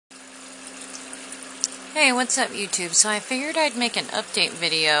Hey, what's up YouTube? So I figured I'd make an update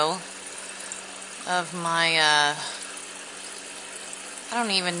video of my, I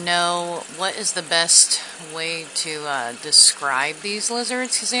don't even know what is the best way to describe these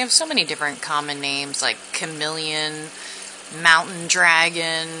lizards, because they have so many different common names, like chameleon, mountain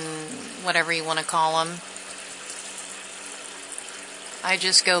dragon, whatever you want to call them. I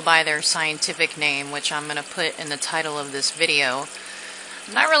just go by their scientific name, which I'm going to put in the title of this video.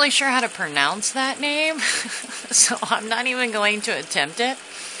 I'm not really sure how to pronounce that name, so I'm not even going to attempt it.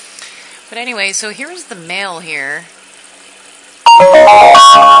 But anyway, so here's the male here.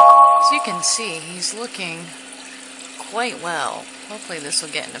 As you can see, he's looking quite well. Hopefully this will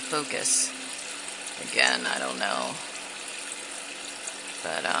get into focus. Again, I don't know.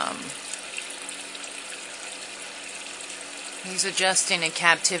 But, he's adjusting to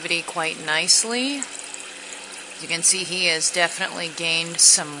captivity quite nicely. As you can see, he has definitely gained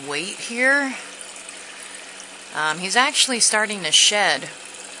some weight here. He's actually starting to shed.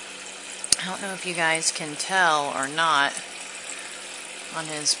 I don't know if you guys can tell or not on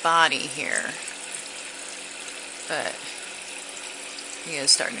his body here, but he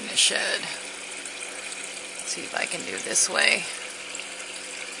is starting to shed. Let's see if I can do it this way.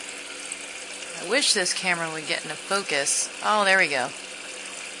 I wish this camera would get into focus. Oh, there we go.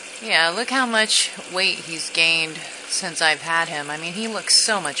 Yeah, look how much weight he's gained since I've had him. I mean, he looks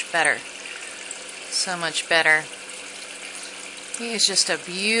so much better. So much better. He is just a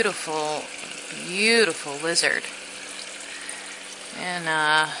beautiful, beautiful lizard. And,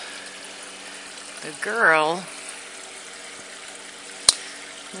 the girl,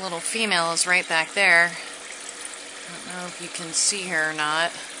 the little female, is right back there. I don't know if you can see her or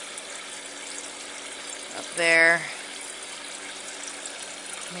not. Up there.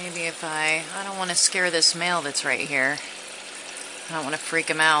 Maybe if I don't want to scare this male that's right here. I don't want to freak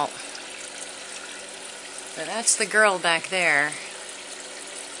him out. But that's the girl back there. I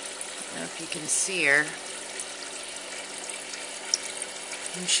don't know if you can see her.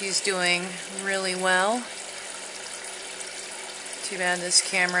 And she's doing really well. Too bad this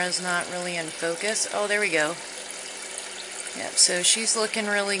camera is not really in focus. Oh, there we go. Yep, so she's looking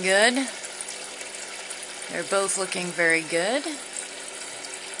really good. They're both looking very good.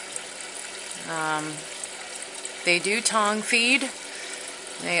 They do tongue feed.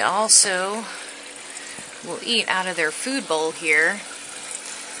 They also will eat out of their food bowl here.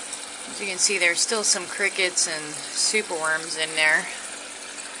 As you can see, there's still some crickets and superworms in there.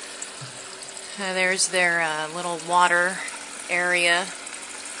 There's their little water area.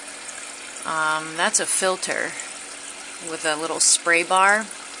 That's a filter with a little spray bar.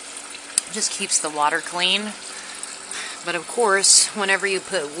 It just keeps the water clean. But of course, whenever you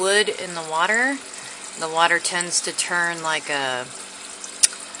put wood in the water tends to turn like a,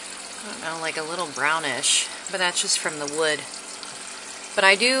 I don't know, like a little brownish. But that's just from the wood. But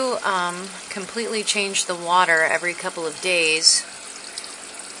I do completely change the water every couple of days.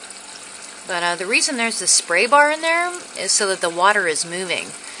 But the reason there's the spray bar in there is so that the water is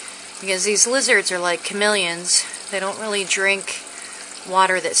moving. Because these lizards are like chameleons. They don't really drink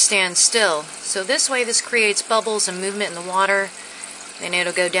water that stands still. So this way, this creates bubbles and movement in the water, and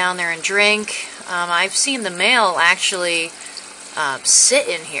it'll go down there and drink. I've seen the male actually sit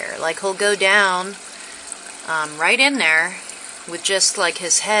in here. Like, he'll go down right in there with just like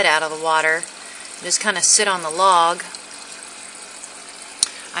his head out of the water, just kind of sit on the log.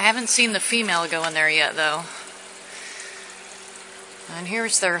 I haven't seen the female go in there yet, though. And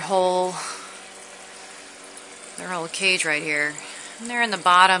here's their whole cage right here. And there in the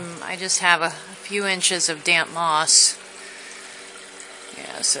bottom, I just have a few inches of damp moss.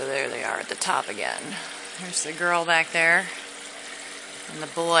 Yeah, so there they are at the top again. There's the girl back there. And the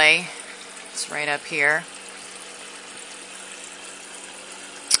boy is right up here.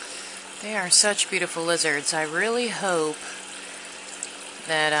 They are such beautiful lizards. I really hope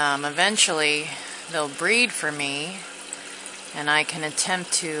that eventually they'll breed for me and I can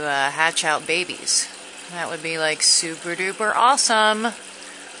attempt to hatch out babies. That would be like super duper awesome.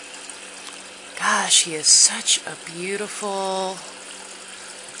 Gosh, he is such a beautiful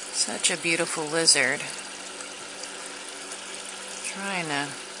lizard.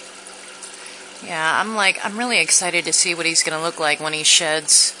 Yeah, I'm really excited to see what he's going to look like when he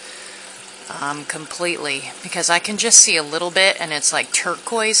sheds completely. Because I can just see a little bit and it's like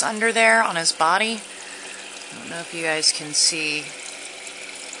turquoise under there on his body. I don't know if you guys can see.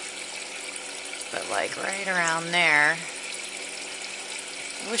 But like right around there.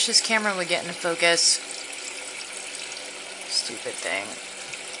 I wish this camera would get into focus. Stupid thing.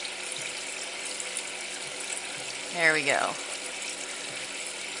 There we go.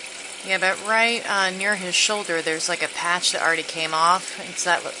 Yeah, but right near his shoulder, there's like a patch that already came off. It's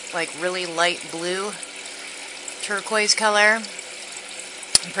that like really light blue, turquoise color.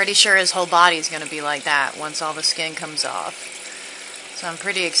 I'm pretty sure his whole body is going to be like that once all the skin comes off. So I'm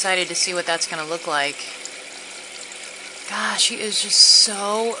pretty excited to see what that's going to look like. Gosh, he is just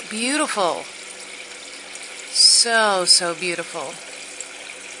so beautiful. So, so beautiful.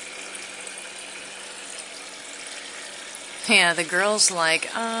 Yeah, the girl's like,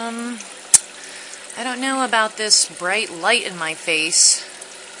 I don't know about this bright light in my face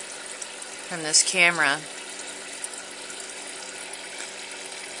from this camera.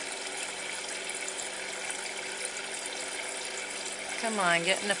 Come on,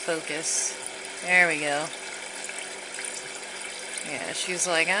 get into focus. There we go. Yeah, she's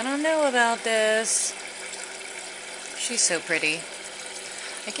like, I don't know about this. She's so pretty.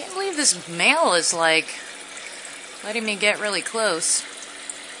 I can't believe this male is like letting me get really close.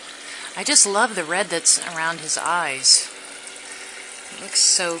 I just love the red that's around his eyes. It looks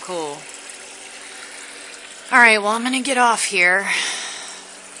so cool. Alright, well, I'm going to get off here.